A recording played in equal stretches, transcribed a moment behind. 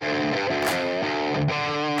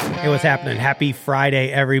Hey, what's happening? Happy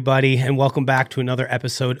Friday, everybody, and welcome back to another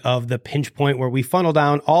episode of The Pinch Point, where we funnel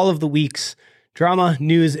down all of the week's drama,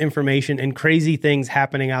 news, information, and crazy things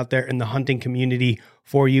happening out there in the hunting community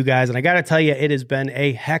for you guys. And I got to tell you, it has been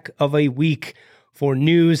a heck of a week for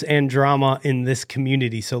news and drama in this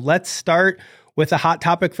community. So let's start with a hot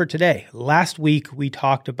topic for today. Last week, we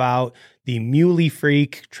talked about the Muley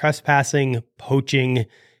Freak trespassing, poaching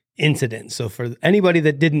incident. So for anybody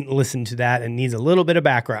that didn't listen to that and needs a little bit of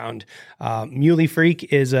background, Muley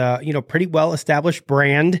Freak is a pretty well established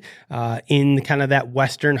brand in kind of that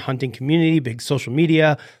Western hunting community, big social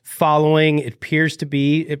media following. It appears to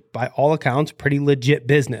be, by all accounts, pretty legit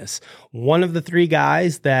business. One of the three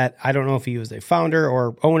guys that, I don't know if he was a founder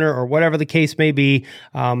or owner or whatever the case may be,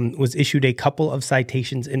 was issued a couple of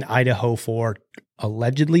citations in Idaho for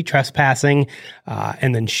allegedly trespassing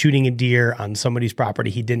and then shooting a deer on somebody's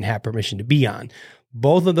property he didn't have permission to be on.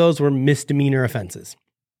 Both of those were misdemeanor offenses.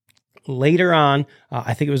 Later on,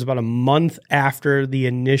 I think it was about a month after the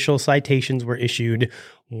initial citations were issued,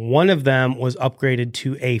 one of them was upgraded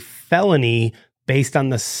to a felony based on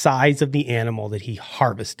the size of the animal that he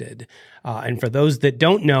harvested. And for those that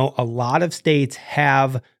don't know, a lot of states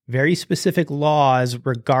have very specific laws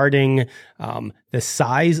regarding the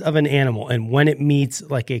size of an animal and when it meets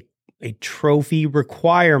like a trophy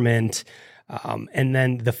requirement, and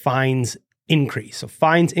then the fines increase. So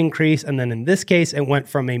fines increase, and then in this case, it went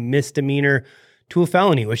from a misdemeanor to a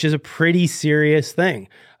felony, which is a pretty serious thing.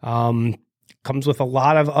 Comes with a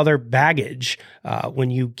lot of other baggage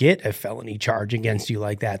when you get a felony charge against you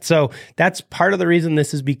like that. So that's part of the reason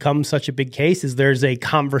this has become such a big case, is there's a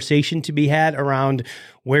conversation to be had around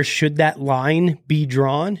where should that line be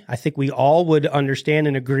drawn. I think we all would understand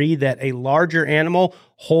and agree that a larger animal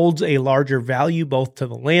holds a larger value both to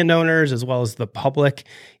the landowners as well as the public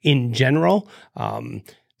in general.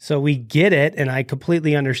 So we get it, and I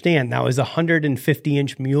completely understand. Now, is a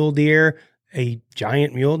 150-inch mule deer a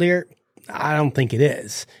giant mule deer? I don't think it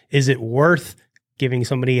is. Is it worth giving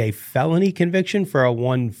somebody a felony conviction for a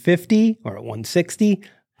 150 or a 160?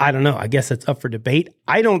 I don't know. I guess it's up for debate.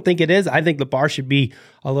 I don't think it is. I think the bar should be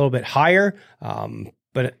a little bit higher.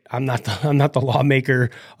 But I'm not the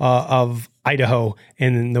lawmaker of Idaho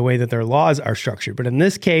in the way that their laws are structured. But in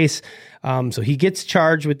this case, so he gets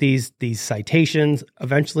charged with these citations,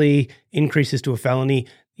 eventually increases to a felony.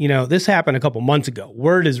 This happened a couple months ago.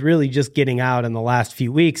 Word is really just getting out in the last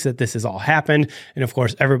few weeks that this has all happened. And of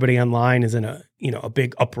course, everybody online is in a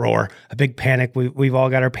big uproar, a big panic. We've all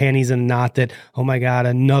got our panties in a knot that, oh my God,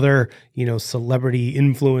 another, celebrity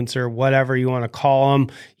influencer, whatever you want to call them,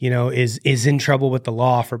 is in trouble with the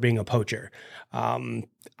law for being a poacher.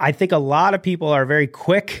 I think a lot of people are very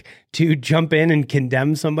quick to jump in and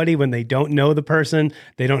condemn somebody when they don't know the person.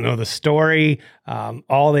 They don't know the story.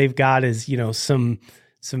 All they've got is,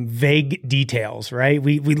 some vague details, right?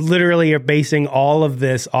 We literally are basing all of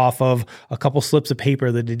this off of a couple slips of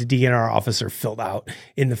paper that a DNR officer filled out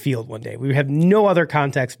in the field one day. We have no other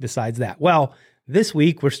context besides that. Well, this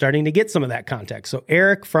week, we're starting to get some of that context. So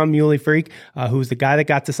Erik from Muley Freak, who's the guy that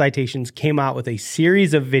got the citations, came out with a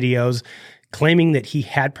series of videos claiming that he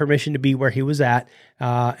had permission to be where he was at,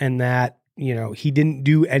 and that he didn't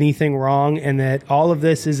do anything wrong, and that all of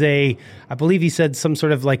this is I believe he said some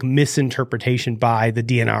sort of like misinterpretation by the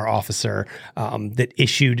DNR officer that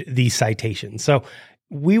issued these citations. So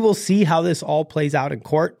we will see how this all plays out in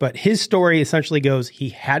court, but his story essentially goes, he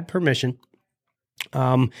had permission.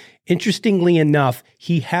 Interestingly enough,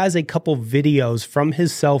 he has a couple videos from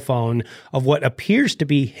his cell phone of what appears to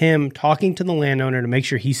be him talking to the landowner to make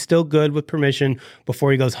sure he's still good with permission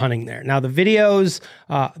before he goes hunting there. Now, the videos,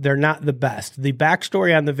 they're not the best. The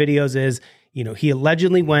backstory on the videos is, he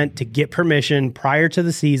allegedly went to get permission prior to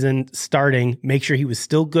the season starting, make sure he was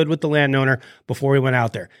still good with the landowner before he went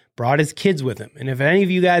out there. Brought his kids with him. And if any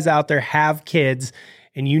of you guys out there have kids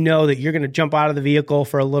and you know that you're going to jump out of the vehicle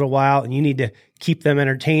for a little while and you need to keep them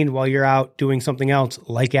entertained while you're out doing something else,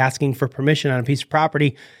 like asking for permission on a piece of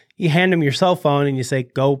property, you hand them your cell phone and you say,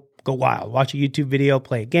 go wild, watch a YouTube video,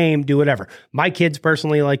 play a game, do whatever. My kids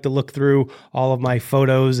personally like to look through all of my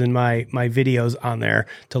photos and my videos on there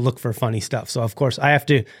to look for funny stuff. So of course I have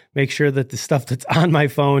to make sure that the stuff that's on my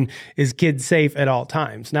phone is kid safe at all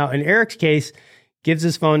times. Now in Erik's case, gives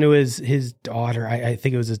his phone to his daughter. I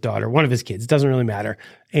think it was his daughter, one of his kids. It doesn't really matter.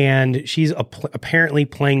 And she's apparently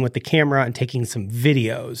playing with the camera and taking some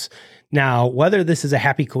videos. Now, whether this is a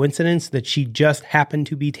happy coincidence that she just happened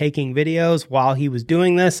to be taking videos while he was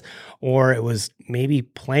doing this, or it was maybe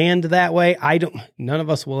planned that way, none of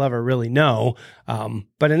us will ever really know.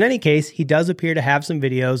 But in any case, he does appear to have some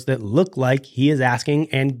videos that look like he is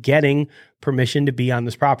asking and getting permission to be on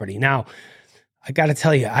this property. Now, I got to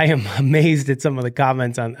tell you, I am amazed at some of the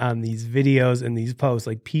comments on these videos and these posts.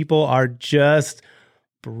 Like, people are just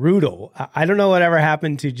brutal. I don't know whatever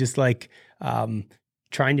happened to just like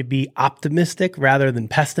trying to be optimistic rather than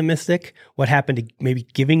pessimistic. What happened to maybe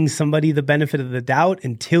giving somebody the benefit of the doubt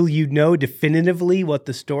until you know definitively what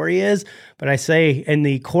the story is? But I say, in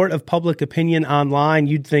the court of public opinion online,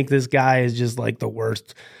 you'd think this guy is just like the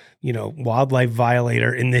worst, wildlife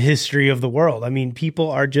violator in the history of the world. I mean,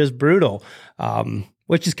 people are just brutal,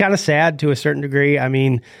 which is kind of sad to a certain degree. I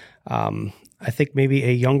mean, I think maybe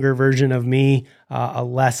a younger version of me, a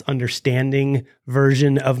less understanding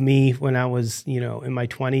version of me when I was, in my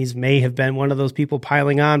 20s may have been one of those people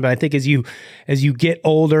piling on. But I think as you get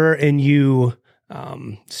older and you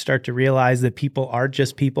start to realize that people are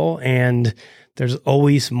just people, and there's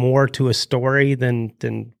always more to a story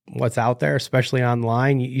than what's out there, especially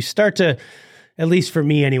online, you start to, at least for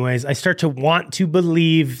me anyways, I start to want to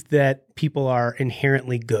believe that people are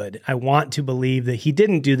inherently good. I want to believe that he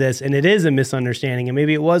didn't do this and it is a misunderstanding, and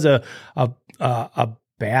maybe it was a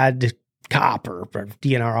bad cop or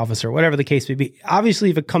DNR officer, whatever the case may be. Obviously,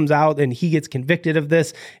 if it comes out and he gets convicted of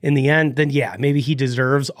this in the end, then yeah, maybe he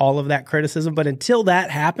deserves all of that criticism. But until that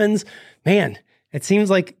happens, man, it seems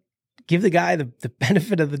like give the guy the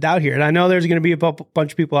benefit of the doubt here. And I know there's going to be a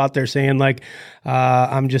bunch of people out there saying like,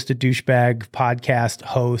 I'm just a douchebag podcast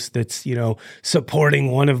host that's,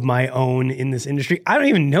 supporting one of my own in this industry. I don't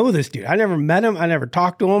even know this dude. I never met him. I never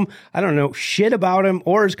talked to him. I don't know shit about him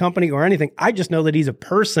or his company or anything. I just know that he's a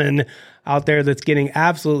person out there that's getting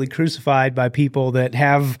absolutely crucified by people that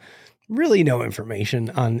have really no information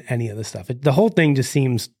on any of this stuff. The whole thing just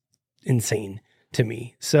seems insane to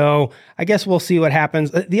me. So I guess we'll see what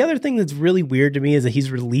happens. The other thing that's really weird to me is that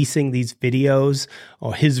he's releasing these videos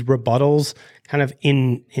or his rebuttals kind of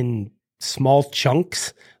in small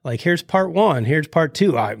chunks. Like, here's part 1, here's part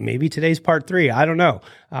 2. Maybe today's part 3. I don't know.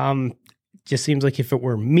 Just seems like if it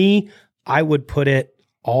were me, I would put it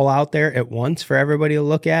all out there at once for everybody to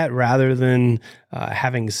look at rather than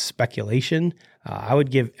having speculation. I would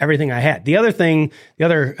give everything I had. The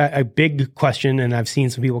other big question, and I've seen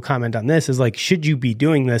some people comment on this, is like, should you be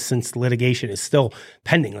doing this since litigation is still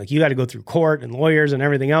pending? Like, you got to go through court and lawyers and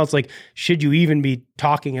everything else. Like, should you even be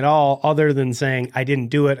talking at all other than saying, I didn't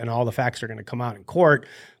do it and all the facts are going to come out in court?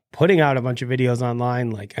 Putting out a bunch of videos online,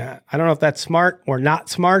 like, I don't know if that's smart or not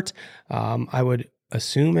smart. I would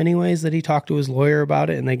assume anyways that he talked to his lawyer about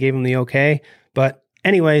it and they gave him the okay. But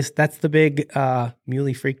anyways, that's the big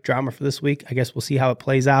Muley Freak drama for this week. I guess we'll see how it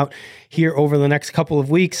plays out here over the next couple of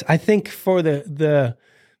weeks. I think for the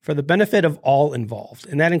benefit of all involved,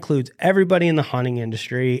 and that includes everybody in the hunting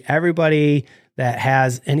industry, everybody that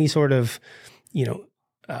has any sort of,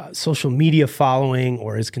 social media following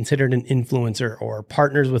or is considered an influencer or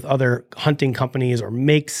partners with other hunting companies or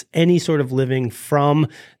makes any sort of living from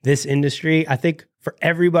this industry. I think for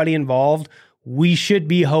everybody involved, we should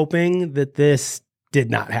be hoping that this did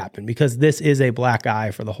not happen, because this is a black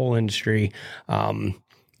eye for the whole industry,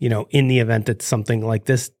 in the event that something like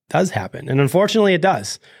this does happen. And unfortunately it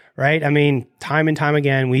does, right? I mean, time and time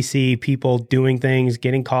again, we see people doing things,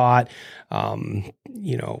 getting caught,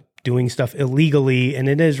 doing stuff illegally. And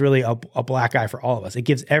it is really a black eye for all of us. It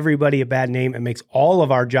gives everybody a bad name. It makes all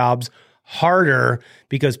of our jobs harder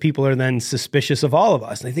because people are then suspicious of all of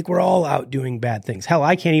us. And they think we're all out doing bad things. Hell,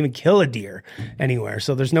 I can't even kill a deer anywhere.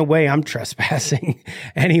 So there's no way I'm trespassing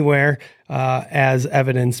anywhere, as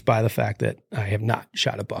evidenced by the fact that I have not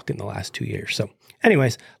shot a buck in the last 2 years. So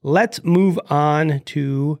anyways, let's move on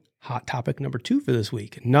to hot topic number 2 for this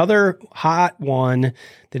week. Another hot one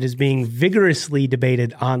that is being vigorously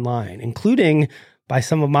debated online, including by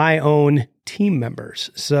some of my own team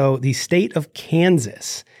members. So the state of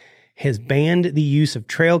Kansas has banned the use of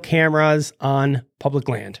trail cameras on public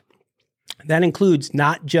land. That includes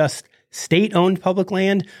not just state-owned public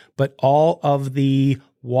land, but all of the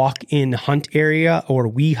walk-in hunt area or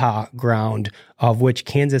WIHA ground, of which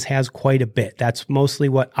Kansas has quite a bit. That's mostly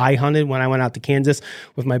what I hunted when I went out to Kansas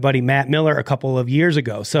with my buddy Matt Miller a couple of years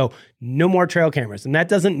ago. So no more trail cameras. And that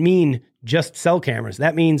doesn't mean just cell cameras.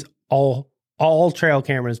 That means all trail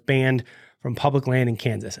cameras banned from public land in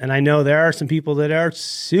Kansas. And I know there are some people that are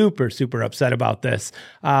super, super upset about this.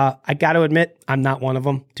 I got to admit, I'm not one of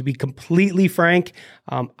them. To be completely frank,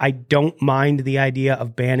 I don't mind the idea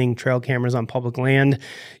of banning trail cameras on public land.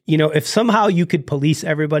 If somehow you could police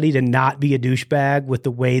everybody to not be a douchebag with the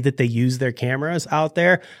way that they use their cameras out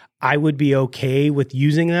there, I would be okay with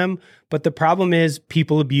using them. But the problem is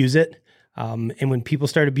people abuse it. And when people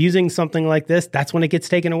start abusing something like this, that's when it gets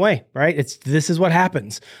taken away, right? This is what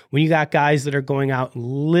happens when you got guys that are going out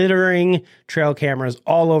littering trail cameras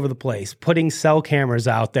all over the place, putting cell cameras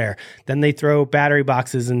out there. Then they throw battery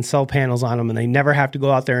boxes and cell panels on them, and they never have to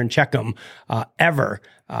go out there and check them ever.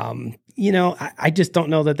 I just don't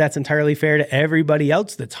know that that's entirely fair to everybody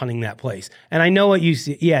else that's hunting that place. And I know what you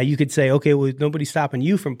see. Yeah, you could say, okay, well, nobody's stopping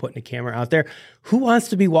you from putting a camera out there. Who wants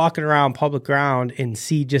to be walking around public ground and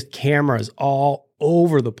see just cameras all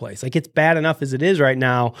over the place? Like, it's bad enough as it is right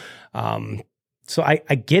now. So I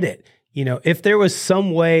get it. If there was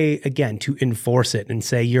some way, again, to enforce it and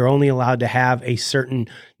say you're only allowed to have a certain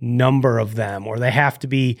number of them, or they have to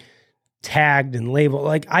be tagged and labeled.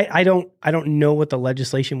 Like, I don't know what the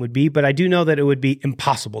legislation would be, but I do know that it would be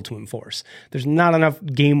impossible to enforce. There's not enough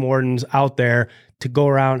game wardens out there to go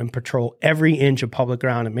around and patrol every inch of public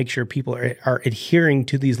ground and make sure people are adhering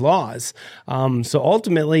to these laws. So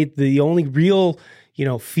ultimately, the only real,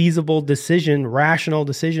 feasible decision, rational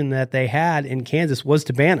decision that they had in Kansas was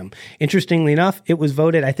to ban them. Interestingly enough, it was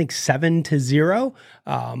voted, I think, 7-0,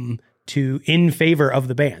 in favor of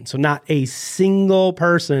the ban. So not a single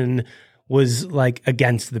person was like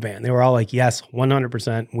against the ban. They were all like, yes,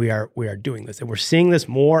 100%, we are doing this. And we're seeing this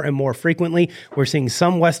more and more frequently. We're seeing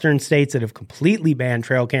some Western states that have completely banned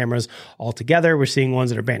trail cameras altogether. We're seeing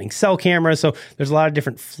ones that are banning cell cameras. So there's a lot of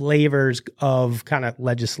different flavors of kind of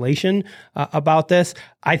legislation about this.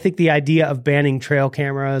 I think the idea of banning trail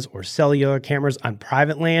cameras or cellular cameras on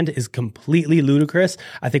private land is completely ludicrous.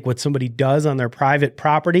 I think what somebody does on their private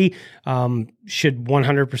property should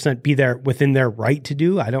 100% be within their right to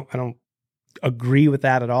do. I don't agree with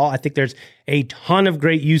that at all. I think there's a ton of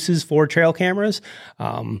great uses for trail cameras,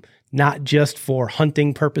 not just for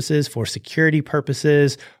hunting purposes, for security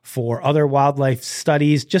purposes, for other wildlife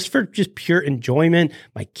studies, just pure enjoyment.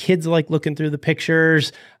 My kids like looking through the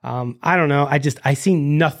pictures. I don't know. I see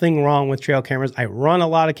nothing wrong with trail cameras. I run a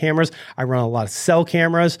lot of cameras. I run a lot of cell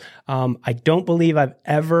cameras. I don't believe I've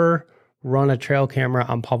ever run a trail camera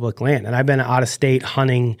on public land. And I've been out of state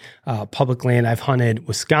hunting public land. I've hunted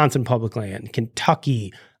Wisconsin public land,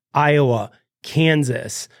 Kentucky, Iowa,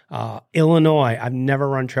 Kansas, Illinois. I've never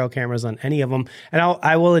run trail cameras on any of them. And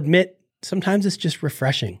I will admit, sometimes it's just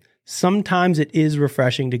refreshing. Sometimes it is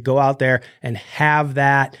refreshing to go out there and have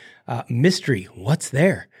that mystery. What's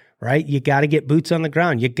there? Right? You got to get boots on the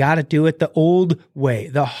ground. You got to do it the old way,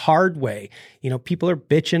 the hard way. People are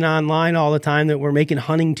bitching online all the time that we're making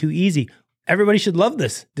hunting too easy. Everybody should love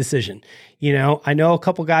this decision. I know a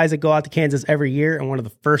couple guys that go out to Kansas every year, and one of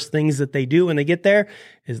the first things that they do when they get there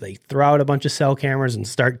is they throw out a bunch of cell cameras and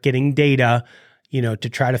start getting data, to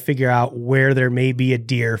try to figure out where there may be a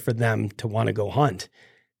deer for them to want to go hunt.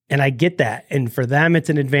 And I get that. And for them, it's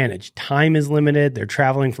an advantage. Time is limited. They're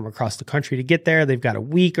traveling from across the country to get there. They've got a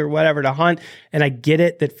week or whatever to hunt. And I get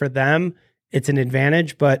it that for them, it's an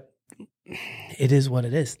advantage, but it is what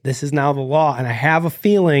it is. This is now the law. And I have a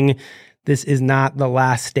feeling this is not the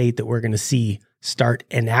last state that we're going to see start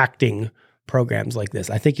enacting programs like this.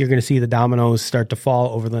 I think you're going to see the dominoes start to fall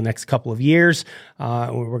over the next couple of years.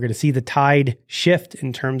 We're going to see the tide shift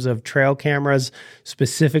in terms of trail cameras,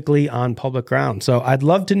 specifically on public ground. So I'd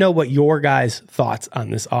love to know what your guys' thoughts on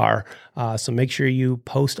this are. So make sure you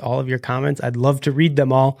post all of your comments. I'd love to read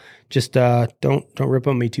them all. Just don't rip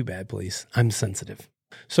on me too bad, please. I'm sensitive.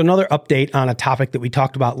 So another update on a topic that we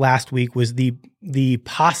talked about last week was the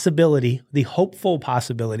possibility, the hopeful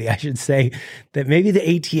possibility, I should say, that maybe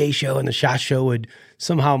the ATA show and the SHOT Show would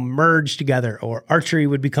somehow merge together, or archery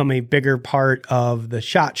would become a bigger part of the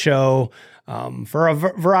SHOT Show for a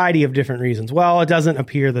variety of different reasons. Well, it doesn't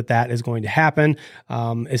appear that is going to happen.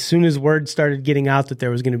 As soon as word started getting out that there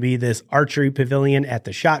was going to be this archery pavilion at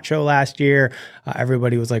the SHOT Show last year,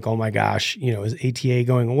 everybody was like, oh my gosh, is ATA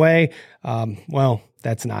going away? Well,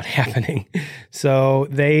 that's not happening. So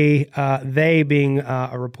they being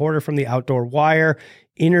a reporter from the Outdoor Wire,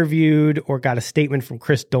 interviewed or got a statement from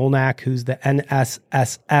Chris Dolnack, who's the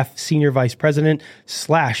NSSF Senior Vice President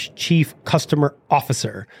 / Chief Customer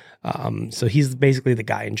Officer. So he's basically the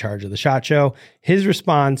guy in charge of the SHOT Show. His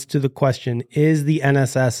response to the question, is the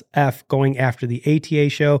NSSF going after the ATA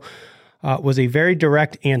show, was a very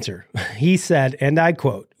direct answer. He said, and I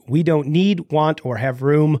quote, "We don't need, want, or have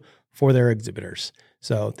room for their exhibitors."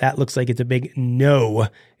 So that looks like it's a big no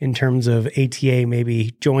in terms of ATA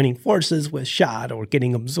maybe joining forces with SHOT or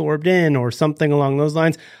getting absorbed in or something along those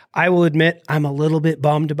lines. I will admit I'm a little bit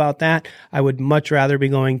bummed about that. I would much rather be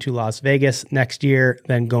going to Las Vegas next year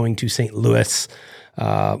than going to St. Louis.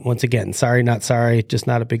 Once again, sorry, not sorry. Just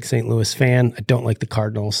not a big St. Louis fan. I don't like the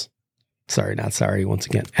Cardinals. Sorry, not sorry. Once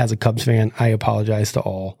again, as a Cubs fan, I apologize to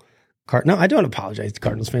all No, I don't apologize to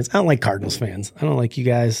Cardinals fans. I don't like Cardinals fans. I don't like you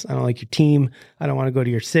guys. I don't like your team. I don't want to go to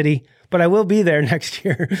your city, but I will be there next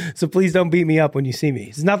year. So please don't beat me up when you see me.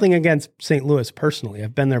 It's nothing against St. Louis personally.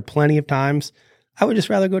 I've been there plenty of times. I would just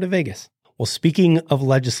rather go to Vegas. Well, speaking of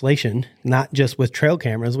legislation, not just with trail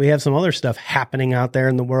cameras, we have some other stuff happening out there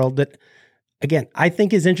in the world that, again, I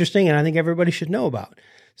think is interesting and I think everybody should know about.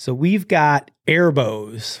 So we've got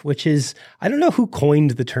Airbows, which is, I don't know who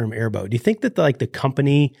coined the term airbow. Do you think that the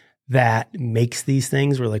company that makes these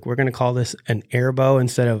things were like, we're going to call this an airbow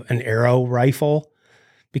instead of an arrow rifle?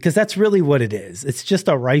 Because that's really what it is. It's just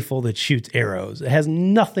a rifle that shoots arrows. It has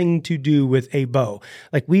nothing to do with a bow.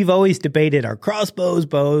 Like we've always debated, are crossbows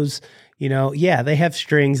bows? Yeah, they have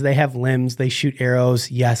strings, they have limbs, they shoot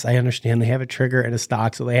arrows. Yes, I understand they have a trigger and a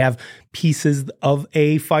stock, so they have pieces of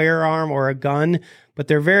a firearm or a gun, but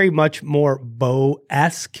they're very much more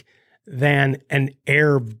bow-esque than an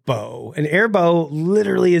airbow. An airbow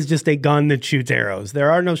literally is just a gun that shoots arrows.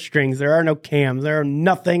 There are no strings, there are no cams, there are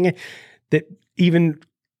nothing that even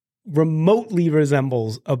remotely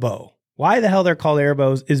resembles a bow. Why the hell they're called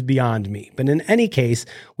airbows is beyond me. But in any case,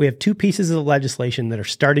 we have two pieces of legislation that are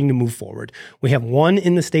starting to move forward. We have one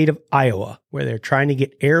in the state of Iowa, where they're trying to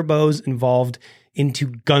get airbows involved into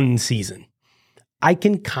gun season. I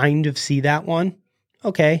can kind of see that one.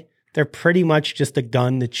 Okay, they're pretty much just a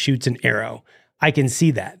gun that shoots an arrow. I can see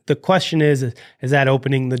that. The question is that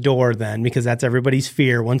opening the door then? Because that's everybody's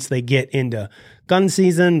fear. Once they get into gun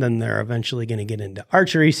season, then they're eventually going to get into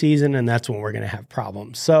archery season, and that's when we're going to have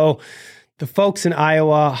problems. So the folks in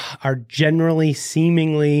Iowa are generally,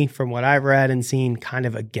 seemingly, from what I've read and seen, kind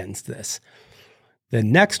of against this. The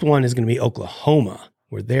next one is going to be Oklahoma,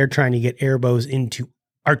 where they're trying to get airbows into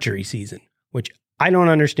archery season, which I don't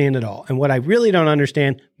understand at all. And what I really don't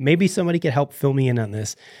understand, maybe somebody could help fill me in on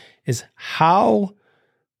this, is how,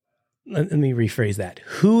 let me rephrase that.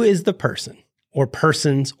 Who is the person or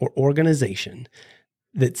persons or organization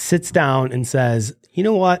that sits down and says, you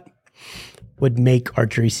know what would make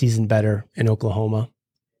archery season better in Oklahoma?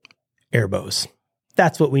 Airbows.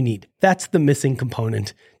 That's what we need. That's the missing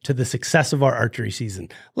component to the success of our archery season.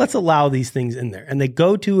 Let's allow these things in there. And they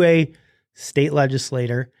go to a state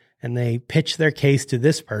legislator and they pitch their case to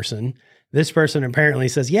this person. This person apparently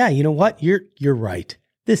says, yeah, you know what? You're right.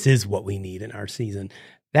 This is what we need in our season.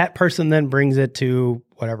 That person then brings it to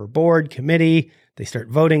whatever board, committee, they start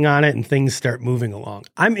voting on it and things start moving along.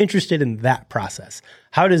 I'm interested in that process.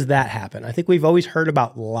 How does that happen? I think we've always heard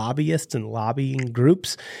about lobbyists and lobbying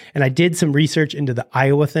groups, and I did some research into the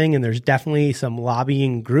Iowa thing, and there's definitely some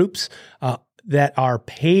lobbying groups that are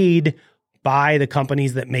paid by the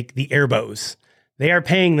companies that make the airbows. They are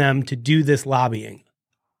paying them to do this lobbying.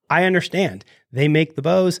 I understand. They make the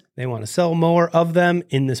bows. They want to sell more of them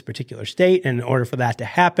in this particular state. And in order for that to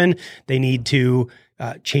happen, they need to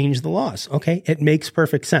change the laws. Okay, it makes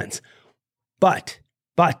perfect sense. But,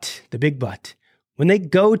 the big but, when they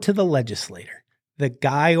go to the legislator, the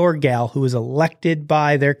guy or gal who is elected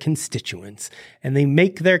by their constituents, and they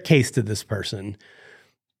make their case to this person,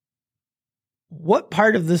 what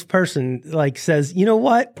part of this person says, you know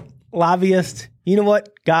what, lobbyist, you know what,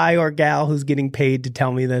 guy or gal who's getting paid to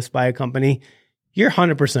tell me this by a company, you're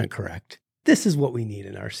 100% correct. This is what we need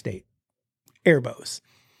in our state. Airbows.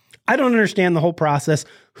 I don't understand the whole process,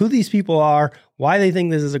 who these people are, why they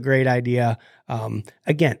think this is a great idea.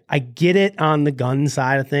 Again, I get it on the gun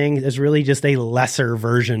side of things. It's really just a lesser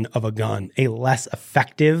version of a gun, a less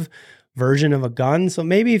effective version of a gun. So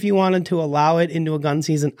maybe if you wanted to allow it into a gun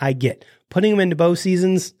season, I get. Putting them into bow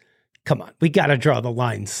seasons, come on, we got to draw the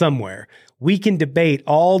line somewhere. We can debate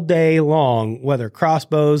all day long whether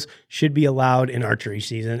crossbows should be allowed in archery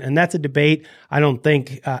season. And that's a debate I don't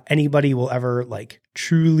think anybody will ever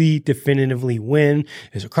truly definitively win.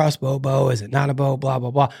 Is a crossbow bow? Is it not a bow? Blah, blah,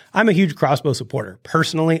 blah. I'm a huge crossbow supporter.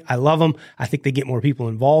 Personally, I love them. I think they get more people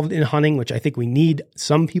involved in hunting, which I think we need.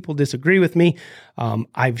 Some people disagree with me.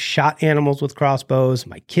 I've shot animals with crossbows.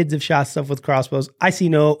 My kids have shot stuff with crossbows. I see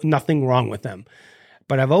nothing wrong with them.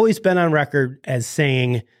 But I've always been on record as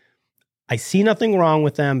saying, I see nothing wrong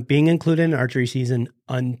with them being included in archery season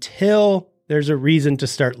until there's a reason to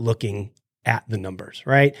start looking at the numbers,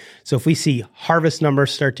 right? So if we see harvest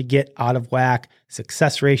numbers start to get out of whack,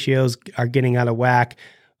 success ratios are getting out of whack,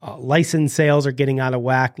 license sales are getting out of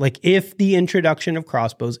whack, if the introduction of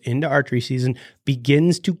crossbows into archery season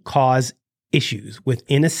begins to cause issues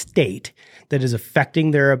within a state that is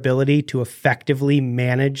affecting their ability to effectively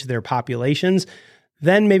manage their populations,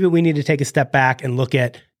 then maybe we need to take a step back and look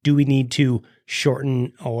at, do we need to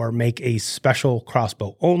shorten or make a special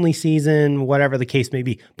crossbow only season, whatever the case may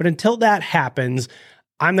be. But until that happens,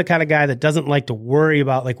 I'm the kind of guy that doesn't like to worry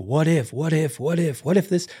about like, what if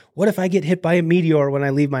I get hit by a meteor when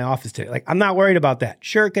I leave my office today? Like, I'm not worried about that.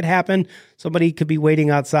 Sure, it could happen. Somebody could be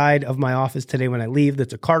waiting outside of my office today when I leave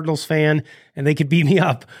that's a Cardinals fan, and they could beat me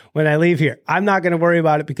up when I leave here. I'm not going to worry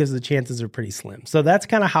about it because the chances are pretty slim. So that's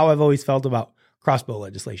kind of how I've always felt about crossbow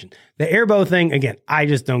legislation. The airbow thing, again, I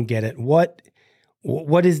just don't get it. What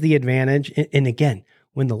is the advantage? And again,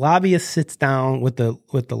 when the lobbyist sits down with the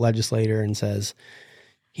legislator and says,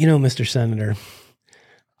 you know, Mr. Senator,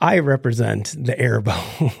 I represent the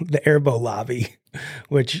airbow, the airbow lobby,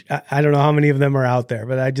 which I don't know how many of them are out there,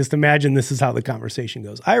 but I just imagine this is how the conversation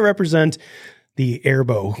goes. I represent the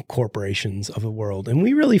airbow corporations of the world, and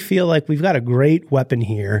we really feel like we've got a great weapon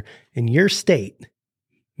here in your state,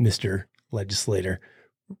 Mr. Legislator,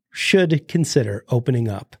 should consider opening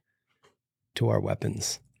up to our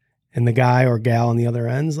weapons. And the guy or gal on the other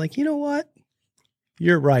end is like, you know what?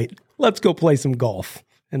 You're right. Let's go play some golf.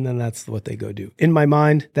 And then that's what they go do. In my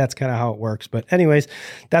mind, that's kind of how it works. But anyways,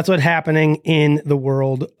 that's what's happening in the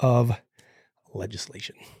world of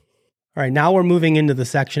legislation. All right, now we're moving into the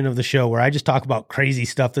section of the show where I just talk about crazy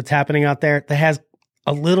stuff that's happening out there that has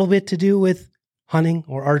a little bit to do with hunting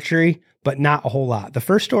or archery, but not a whole lot. The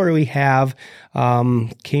first story we have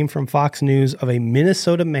came from Fox News of a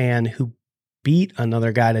Minnesota man who beat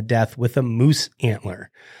another guy to death with a moose antler,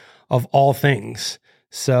 of all things.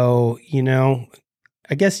 So, you know,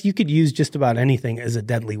 I guess you could use just about anything as a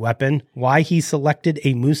deadly weapon. Why he selected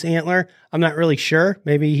a moose antler, I'm not really sure.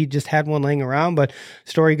 Maybe he just had one laying around, but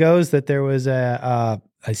story goes that there was a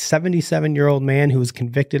 77-year-old man who was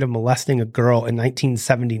convicted of molesting a girl in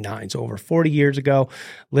 1979. So over 40 years ago,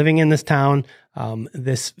 living in this town.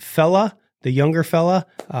 This fella, the younger fella,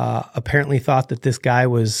 apparently thought that this guy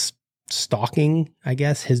was stalking, I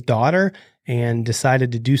guess, his daughter, and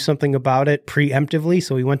decided to do something about it preemptively.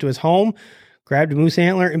 So he went to his home, grabbed a moose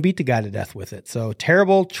antler, and beat the guy to death with it. So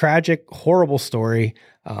terrible, tragic, horrible story.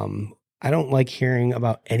 I don't like hearing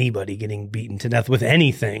about anybody getting beaten to death with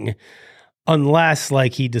anything unless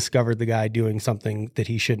like he discovered the guy doing something that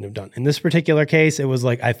he shouldn't have done. In this particular case, it was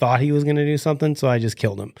like, I thought he was going to do something, so I just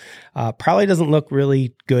killed him. Probably doesn't look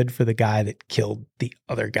really good for the guy that killed the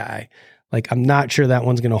other guy. Like, I'm not sure that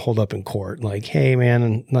one's going to hold up in court. Like, hey, man,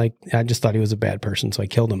 and like, I just thought he was a bad person, so I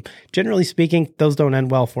killed him. Generally speaking, those don't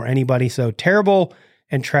end well for anybody. So terrible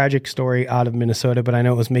and tragic story out of Minnesota, but I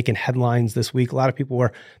know it was making headlines this week. A lot of people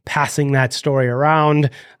were passing that story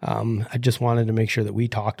around. I just wanted to make sure that we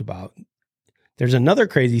talked about. There's another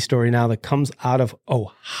crazy story now that comes out of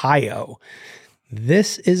Ohio.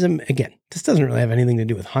 This is, again, this doesn't really have anything to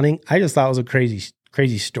do with hunting. I just thought it was a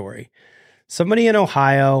crazy story. Somebody in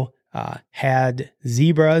Ohio had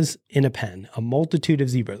zebras in a pen, a multitude of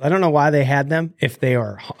zebras. I don't know why they had them, if they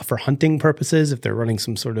are for hunting purposes, if they're running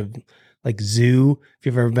some sort of like zoo. If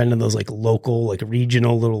you've ever been to those like local, like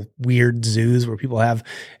regional little weird zoos where people have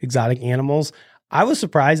exotic animals. I was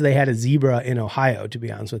surprised they had a zebra in Ohio, to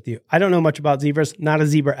be honest with you. I don't know much about zebras, not a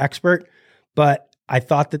zebra expert, but I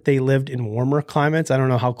thought that they lived in warmer climates. I don't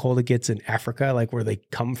know how cold it gets in Africa, like where they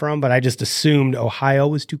come from, but I just assumed Ohio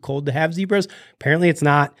was too cold to have zebras. Apparently it's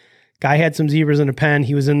not. Guy had some zebras in a pen.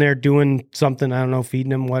 He was in there doing something, I don't know, feeding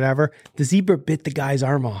them, whatever. The zebra bit the guy's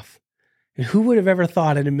arm off. And who would have ever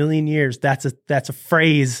thought in a million years that's a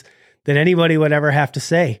phrase that anybody would ever have to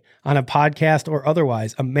say on a podcast or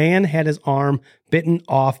otherwise? A man had his arm bitten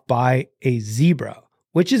off by a zebra,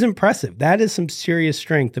 which is impressive. That is some serious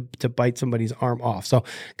strength to bite somebody's arm off. So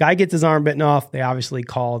guy gets his arm bitten off. They obviously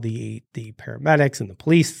call the paramedics and the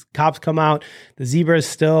police. Cops come out. The zebra is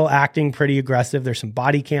still acting pretty aggressive. There's some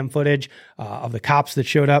body cam footage of the cops that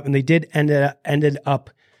showed up, and they ended up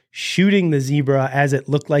shooting the zebra as it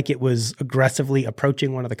looked like it was aggressively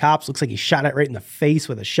approaching one of the cops. Looks like he shot it right in the face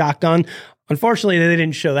with a shotgun. Unfortunately, they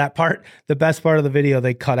didn't show that part. The best part of the video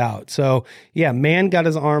they cut out. So yeah, man got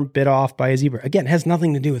his arm bit off by a zebra. Again, it has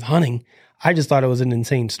nothing to do with hunting. I just thought it was an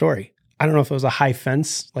insane story. I don't know if it was a high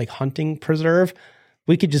fence, like hunting preserve.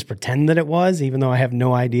 We could just pretend that it was, even though I have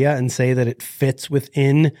no idea, and say that it fits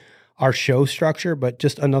within our show structure, but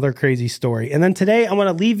just another crazy story. And then today I'm going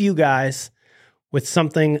to leave you guys with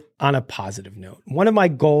something on a positive note. One of my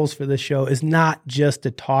goals for this show is not just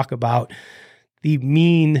to talk about the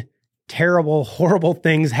mean, terrible, horrible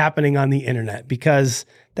things happening on the internet, because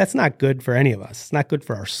that's not good for any of us. It's not good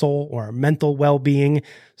for our soul or our mental well-being.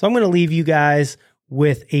 So I'm going to leave you guys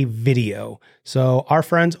with a video. So our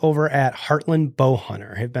friends over at Heartland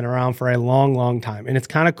Bowhunter have been around for a long, long time. And it's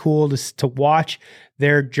kind of cool to watch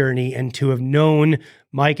their journey and to have known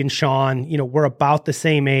Mike and Sean. We're about the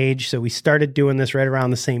same age. So we started doing this right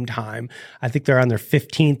around the same time. I think they're on their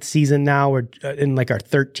 15th season now. We're in like our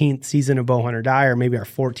 13th season of Bowhunter Die, or maybe our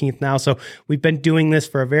 14th now. So we've been doing this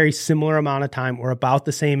for a very similar amount of time. We're about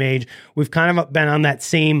the same age. We've kind of been on that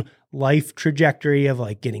same life trajectory of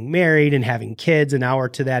like getting married and having kids. And now we're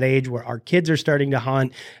to that age where our kids are starting to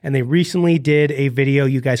hunt. And they recently did a video.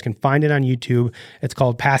 You guys can find it on YouTube. It's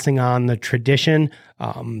called Passing on the Tradition.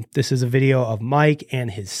 This is a video of Mike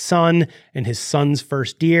and his son's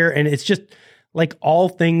first deer. And it's just like all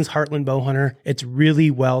things Heartland Bowhunter, it's really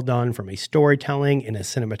well done from a storytelling and a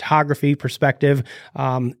cinematography perspective.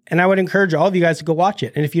 And I would encourage all of you guys to go watch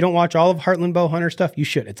it. And if you don't watch all of Heartland Bowhunter stuff, you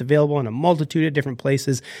should. It's available in a multitude of different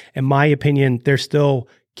places. In my opinion, they're still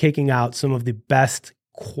kicking out some of the best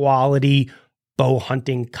quality bow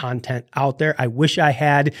hunting content out there. I wish I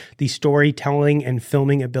had the storytelling and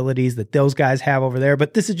filming abilities that those guys have over there,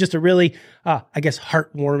 but this is just a really,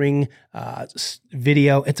 heartwarming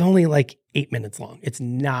video. It's only like 8 minutes long. It's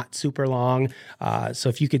not super long. So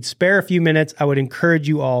if you could spare a few minutes, I would encourage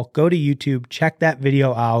you all, go to YouTube, check that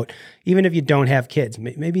video out. Even if you don't have kids,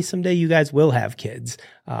 maybe someday you guys will have kids,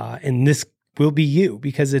 and this will be you,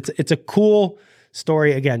 because it's a cool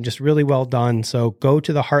story. Again, just really well done. So go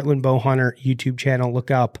to the Heartland Bowhunter YouTube channel,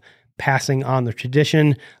 look up Passing on the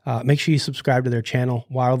Tradition. Make sure you subscribe to their channel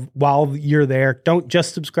while you're there. Don't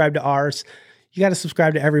just subscribe to ours. You got to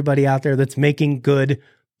subscribe to everybody out there that's making good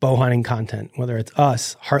bow hunting content, whether it's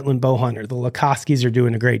us, Heartland Bowhunter, the Lakoskis are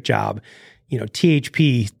doing a great job,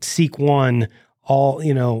 THP, Seek One, all,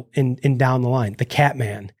 and down the line, the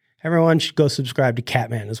Catman. Everyone should go subscribe to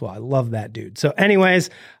Catman as well. I love that dude. So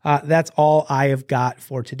anyways, that's all I have got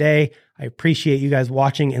for today. I appreciate you guys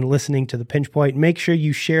watching and listening to The Pinch Point. Make sure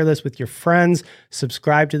you share this with your friends,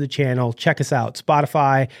 subscribe to the channel, check us out,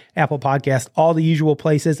 Spotify, Apple Podcast, all the usual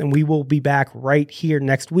places. And we will be back right here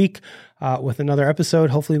next week with another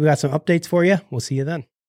episode. Hopefully we got some updates for you. We'll see you then.